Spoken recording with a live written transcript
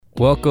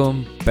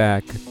Welcome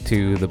back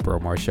to the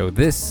Bromar Show.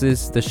 This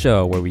is the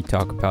show where we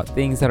talk about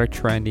things that are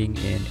trending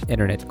in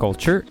internet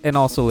culture and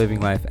also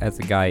living life as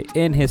a guy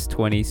in his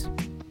 20s.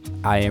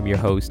 I am your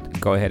host.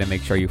 Go ahead and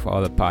make sure you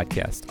follow the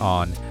podcast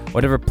on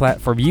whatever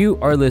platform you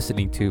are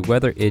listening to,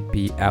 whether it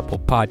be Apple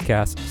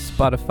Podcasts,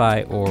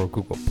 Spotify, or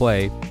Google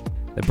Play.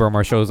 The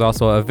Bromar Show is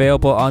also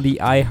available on the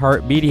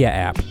iHeartMedia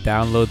app.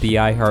 Download the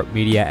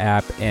iHeartMedia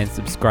app and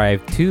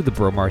subscribe to the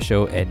Bromar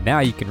Show, and now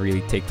you can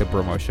really take the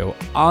Bromar Show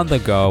on the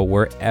go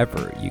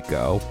wherever you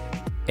go.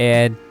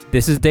 And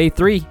this is day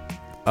 3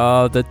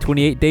 of the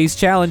 28 days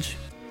challenge.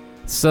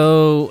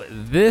 So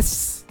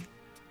this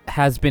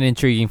has been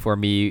intriguing for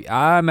me.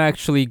 I'm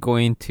actually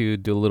going to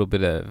do a little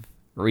bit of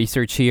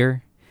research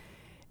here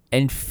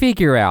and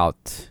figure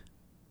out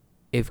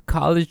if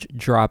college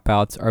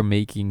dropouts are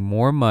making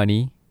more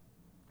money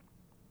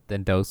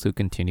than those who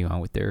continue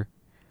on with their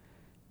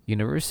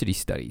university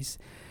studies,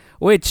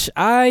 which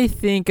I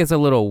think is a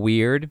little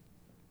weird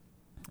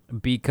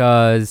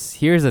because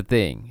here's the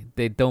thing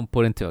they don't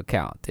put into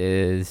account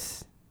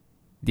is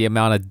the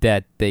amount of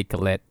debt they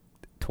collect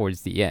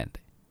towards the end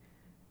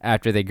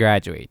after they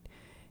graduate.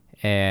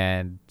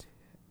 And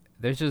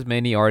there's just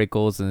many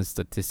articles and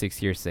statistics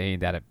here saying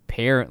that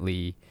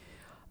apparently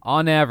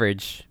on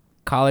average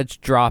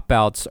college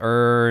dropouts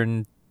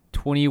earn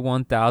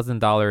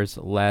 $21,000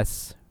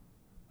 less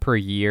per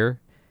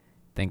year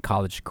than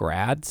college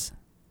grads.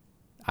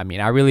 I mean,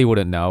 I really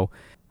wouldn't know.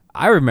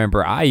 I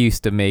remember I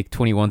used to make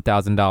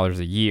 $21,000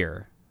 a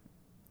year,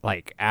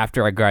 like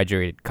after I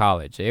graduated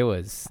college. It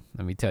was,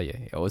 let me tell you,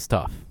 it was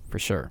tough for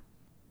sure.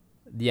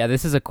 Yeah,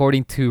 this is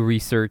according to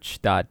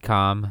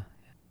research.com,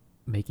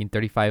 making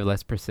 35%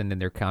 less than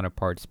their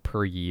counterparts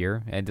per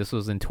year. And this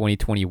was in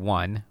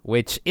 2021,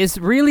 which is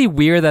really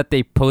weird that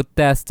they put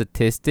that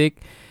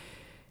statistic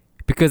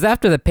because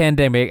after the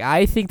pandemic,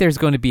 I think there's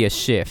going to be a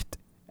shift.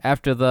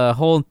 After the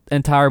whole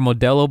entire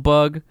Modelo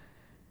bug,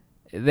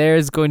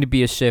 there's going to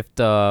be a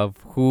shift of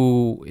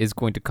who is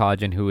going to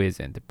college and who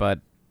isn't. But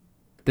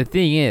the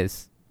thing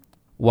is,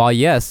 while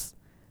yes,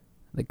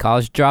 the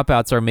college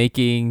dropouts are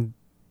making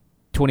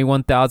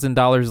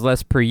 $21,000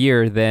 less per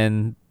year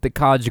than the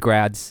college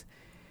grads,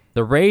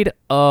 the rate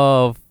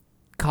of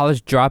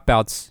college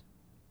dropouts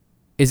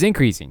is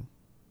increasing.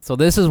 So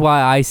this is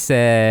why I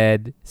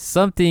said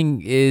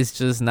something is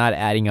just not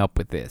adding up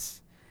with this.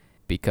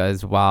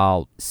 Because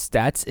while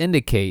stats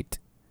indicate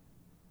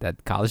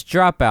that college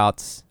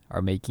dropouts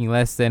are making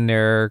less than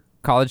their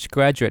college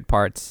graduate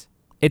parts,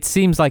 it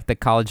seems like the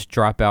college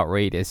dropout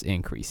rate is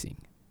increasing.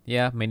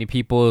 Yeah, many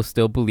people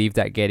still believe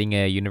that getting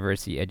a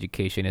university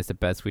education is the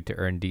best way to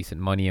earn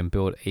decent money and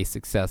build a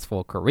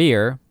successful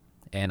career.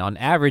 And on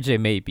average, it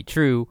may be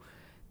true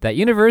that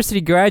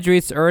university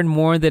graduates earn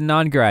more than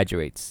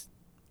non-graduates.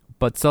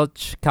 But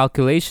such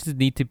calculations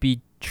need to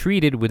be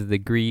treated with a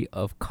degree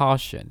of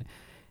caution,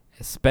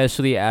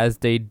 especially as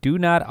they do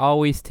not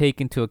always take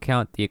into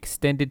account the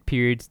extended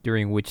periods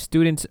during which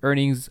students'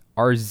 earnings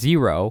are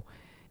zero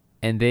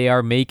and they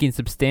are making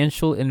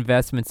substantial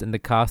investments in the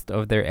cost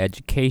of their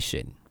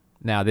education.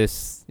 Now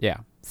this,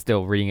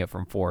 still reading it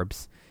from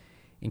Forbes,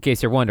 in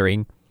case you're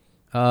wondering.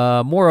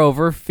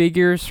 Moreover,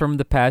 figures from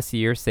the past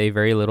year say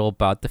very little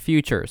about the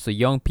future. So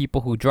young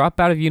people who drop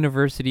out of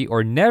university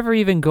or never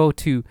even go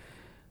to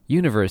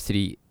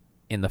university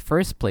in the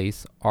first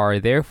place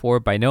are therefore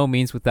by no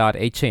means without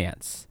a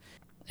chance.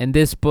 In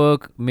this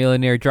book,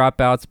 Millionaire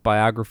Dropouts,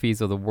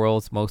 Biographies of the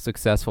World's Most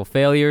Successful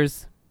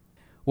Failures,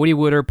 Woody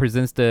Woodard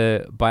presents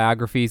the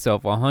biographies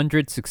of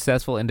 100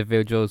 successful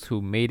individuals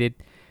who made it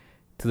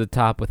to the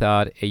top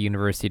without a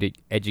university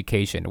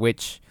education,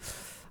 which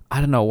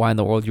I don't know why in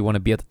the world you want to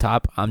be at the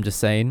top. I'm just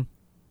saying.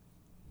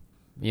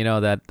 You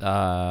know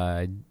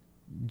that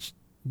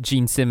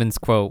Gene Simmons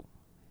quote,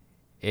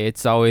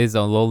 it's always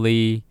a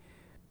lowly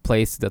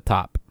place to the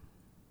top.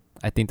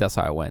 I think that's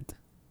how it went.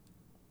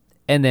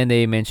 And then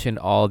they mentioned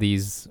all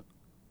these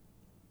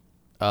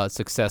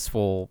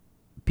successful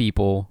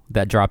people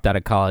that dropped out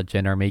of college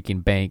and are making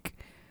bank.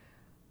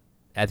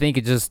 I think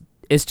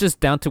it's just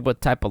down to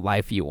what type of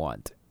life you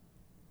want.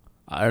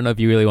 I don't know if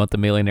you really want the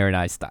millionaire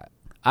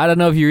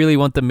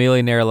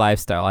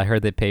lifestyle. I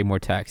heard they pay more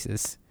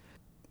taxes.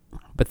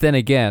 But then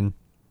again,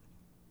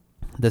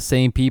 the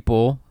same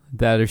people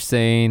that are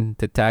saying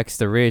to tax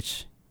the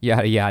rich,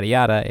 yada, yada,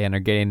 yada, and are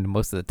getting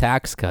most of the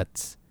tax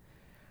cuts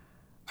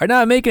are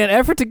not making an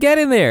effort to get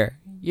in there,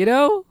 you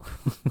know?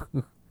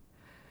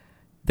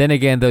 Then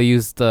again, they'll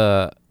use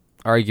the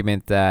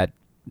argument that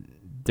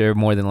they're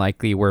more than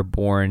likely were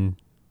born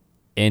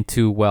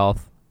into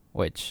wealth,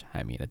 which,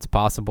 I mean, it's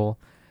possible.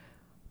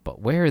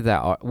 But where's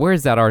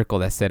that article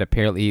that said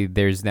apparently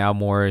there's now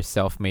more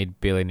self-made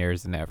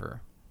billionaires than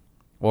ever?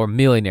 Or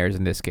millionaires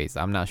in this case.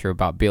 I'm not sure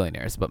about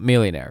billionaires, but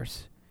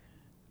millionaires.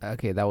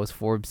 Okay, that was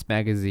Forbes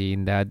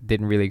magazine. That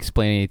didn't really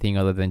explain anything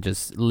other than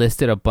just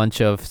listed a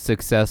bunch of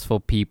successful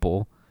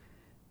people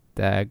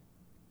that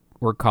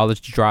were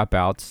college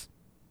dropouts.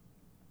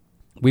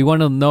 We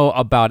want to know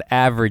about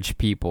average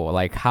people.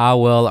 Like, how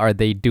well are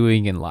they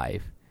doing in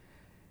life?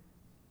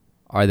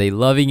 Are they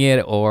loving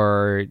it,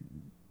 or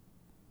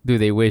do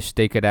they wish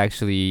they could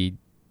actually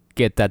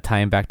get that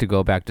time back to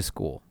go back to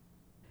school?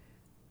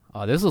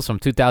 Oh, this was from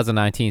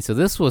 2019, so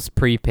this was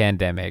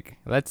pre-pandemic.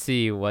 Let's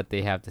see what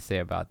they have to say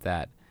about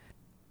that.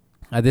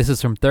 This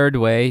is from Third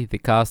Way, the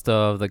cost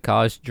of the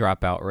college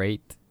dropout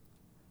rate.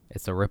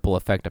 It's a ripple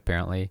effect,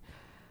 apparently.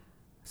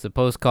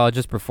 Suppose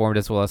colleges performed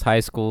as well as high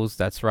schools.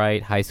 That's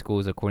right, high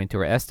schools, according to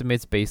our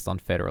estimates based on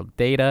federal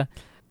data.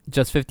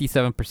 Just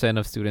 57%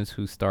 of students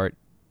who start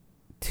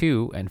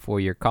 2- and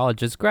 4-year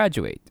colleges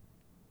graduate.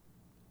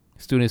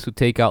 Students who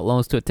take out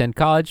loans to attend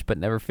college but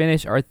never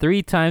finish are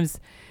 3 times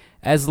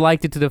as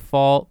likely to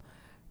default,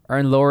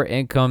 earn lower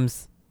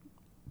incomes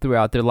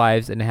throughout their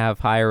lives, and have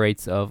higher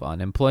rates of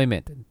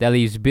unemployment. That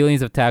leaves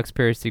billions of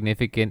taxpayers'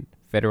 significant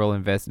federal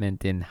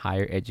investment in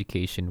higher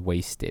education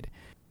wasted.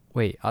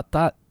 Wait, I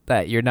thought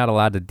that you're not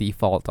allowed to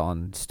default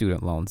on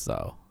student loans,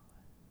 though.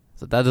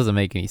 So that doesn't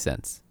make any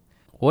sense.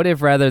 What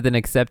if rather than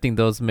accepting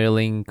those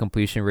middling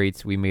completion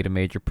rates, we made a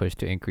major push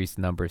to increase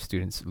the number of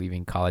students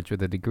leaving college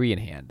with a degree in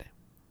hand?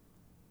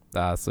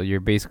 So you're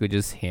basically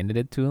just handing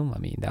it to them? I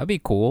mean, that'd be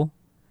cool.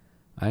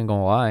 I ain't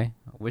gonna lie.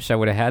 I wish I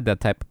would have had that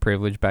type of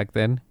privilege back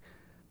then.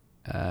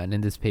 And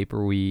in this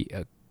paper, we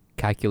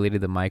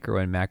calculated the micro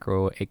and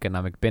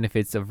macroeconomic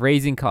benefits of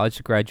raising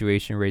college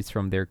graduation rates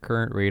from their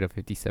current rate of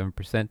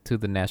 57% to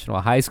the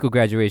national high school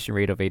graduation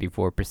rate of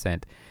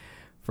 84%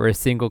 for a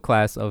single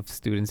class of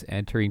students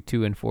entering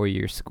 2- and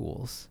 4-year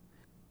schools.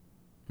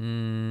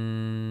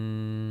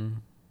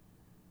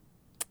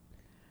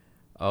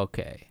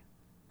 Okay.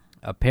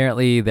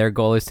 Apparently, their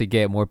goal is to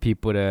get more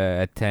people to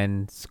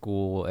attend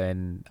school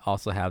and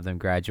also have them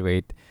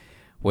graduate,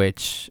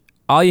 which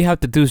all you have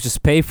to do is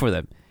just pay for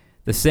them.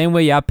 The same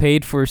way y'all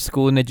paid for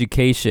school and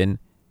education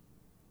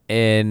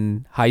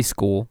in high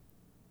school,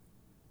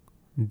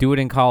 do it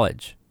in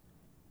college.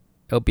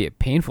 It'll be a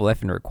painful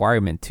effing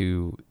requirement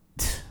to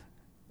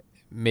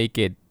make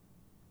it,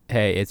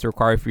 hey, it's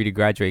required for you to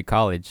graduate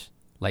college.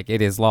 Like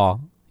it is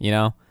law, you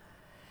know?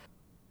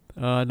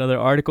 Another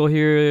article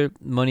here.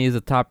 Money is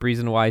the top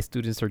reason why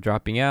students are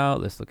dropping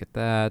out. Let's look at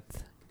that.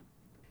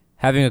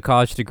 Having a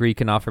college degree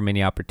can offer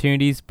many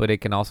opportunities, but it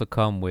can also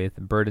come with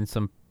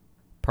burdensome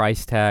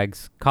price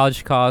tags.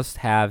 College costs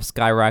have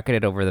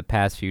skyrocketed over the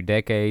past few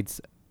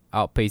decades,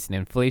 outpacing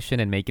inflation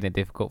and making it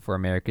difficult for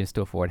Americans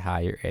to afford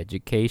higher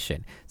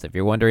education. So if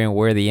you're wondering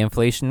where the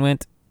inflation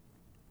went,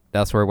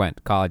 that's where it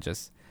went,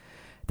 colleges.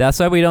 That's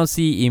why we don't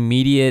see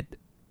immediate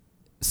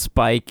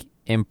spike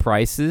in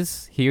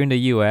prices here in the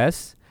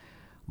U.S.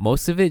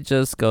 Most of it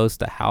just goes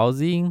to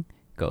housing,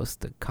 goes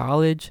to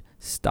college,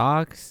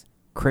 stocks,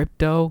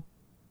 crypto,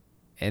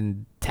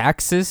 and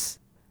taxes.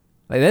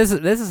 Like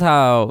this is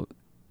how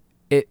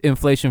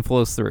inflation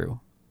flows through.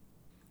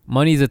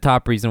 Money is the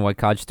top reason why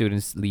college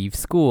students leave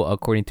school,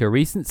 according to a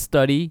recent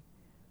study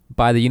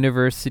by the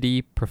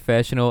University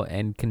Professional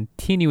and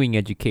Continuing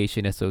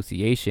Education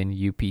Association,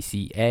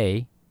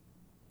 UPCA,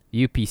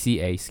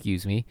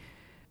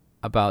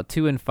 about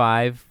 2 in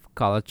 5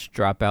 college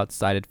dropouts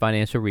cited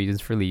financial reasons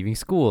for leaving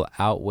school,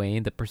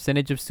 outweighing the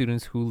percentage of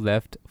students who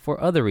left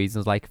for other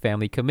reasons like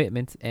family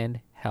commitments and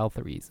health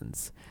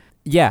reasons.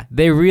 Yeah,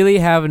 they really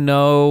have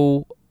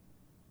no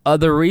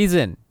other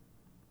reason.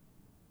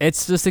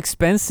 It's just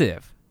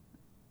expensive.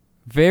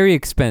 Very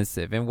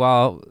expensive. And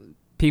while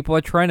people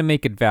are trying to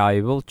make it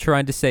valuable,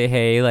 trying to say,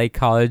 hey, like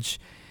college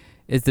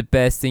is the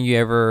best thing you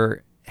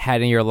ever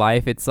had in your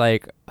life, it's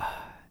like,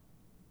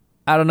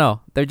 I don't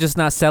know. They're just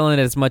not selling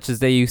it as much as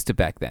they used to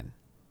back then.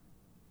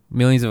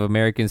 Millions of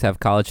Americans have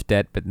college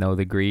debt but no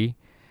degree.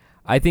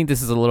 I think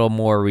this is a little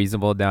more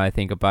reasonable now I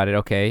think about it.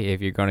 Okay,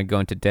 if you're going to go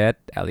into debt,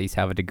 at least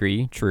have a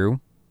degree.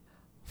 True.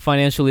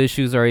 Financial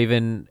issues are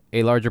even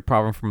a larger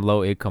problem from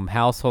low-income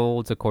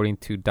households, according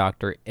to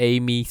Dr.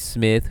 Amy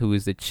Smith, who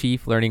is the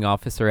Chief Learning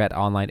Officer at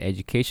online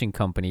education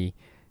company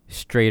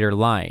Straighter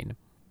Line.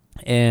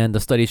 And the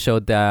study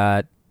showed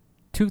that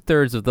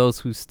 2/3 of those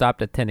who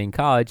stopped attending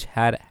college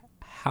had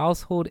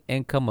household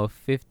income of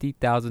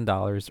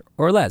 $50,000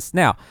 or less.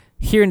 Now,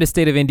 here in the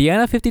state of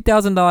Indiana,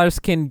 $50,000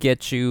 can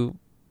get you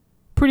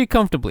pretty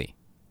comfortably.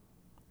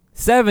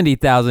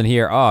 $70,000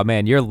 here, oh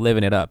man, you're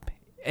living it up.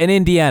 In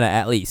Indiana,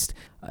 at least.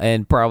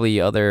 And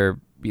probably other,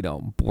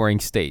 boring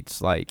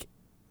states like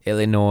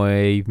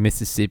Illinois,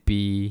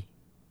 Mississippi,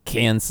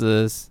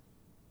 Kansas.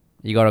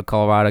 You go to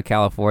Colorado,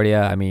 California,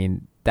 I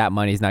mean, that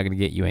money's not going to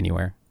get you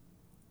anywhere.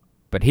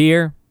 But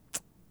here,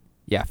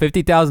 yeah,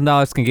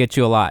 $50,000 can get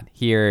you a lot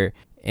here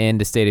in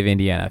the state of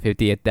Indiana,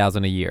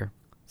 $58,000 a year.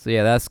 So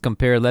yeah, that's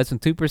compared less than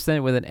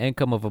 2% with an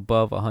income of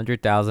above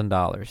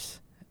 $100,000.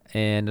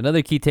 And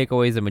another key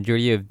takeaway is the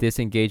majority of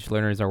disengaged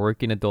learners are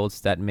working adults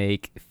that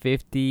make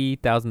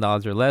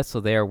 $50,000 or less, so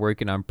they are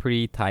working on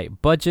pretty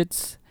tight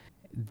budgets.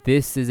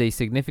 This is a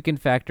significant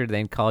factor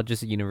that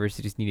colleges and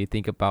universities need to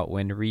think about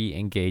when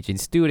re-engaging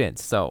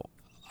students. So,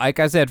 like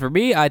I said, for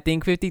me, I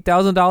think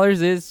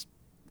 $50,000 is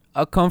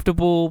a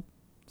comfortable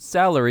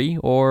salary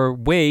or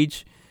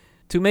wage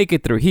to make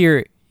it through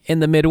here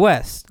in the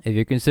Midwest. If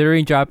you're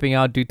considering dropping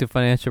out due to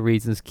financial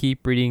reasons,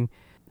 keep reading.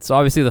 So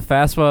obviously the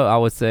FAFSA, I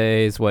would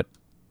say, is what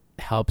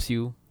helps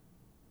you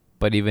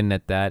But even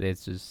at that,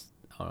 it's just,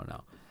 I don't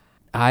know.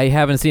 I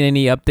haven't seen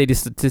any updated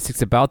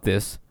statistics about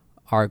this.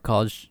 Our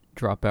college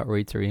dropout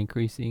rates are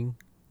increasing.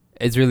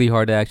 It's really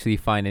hard to actually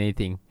find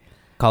anything.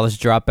 College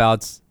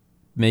dropouts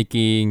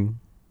making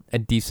a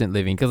decent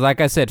living. Because like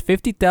I said,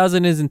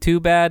 50,000 isn't too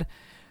bad.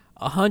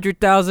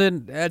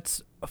 100,000,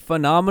 that's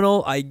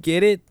phenomenal. I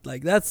get it.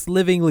 Like, that's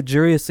living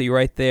luxuriously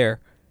right there.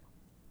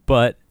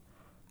 But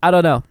I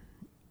don't know.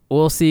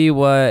 We'll see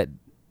what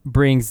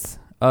brings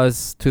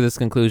us to this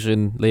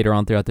conclusion later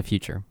on throughout the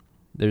future.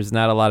 There's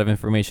not a lot of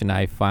information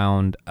I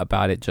found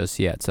about it just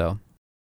yet, so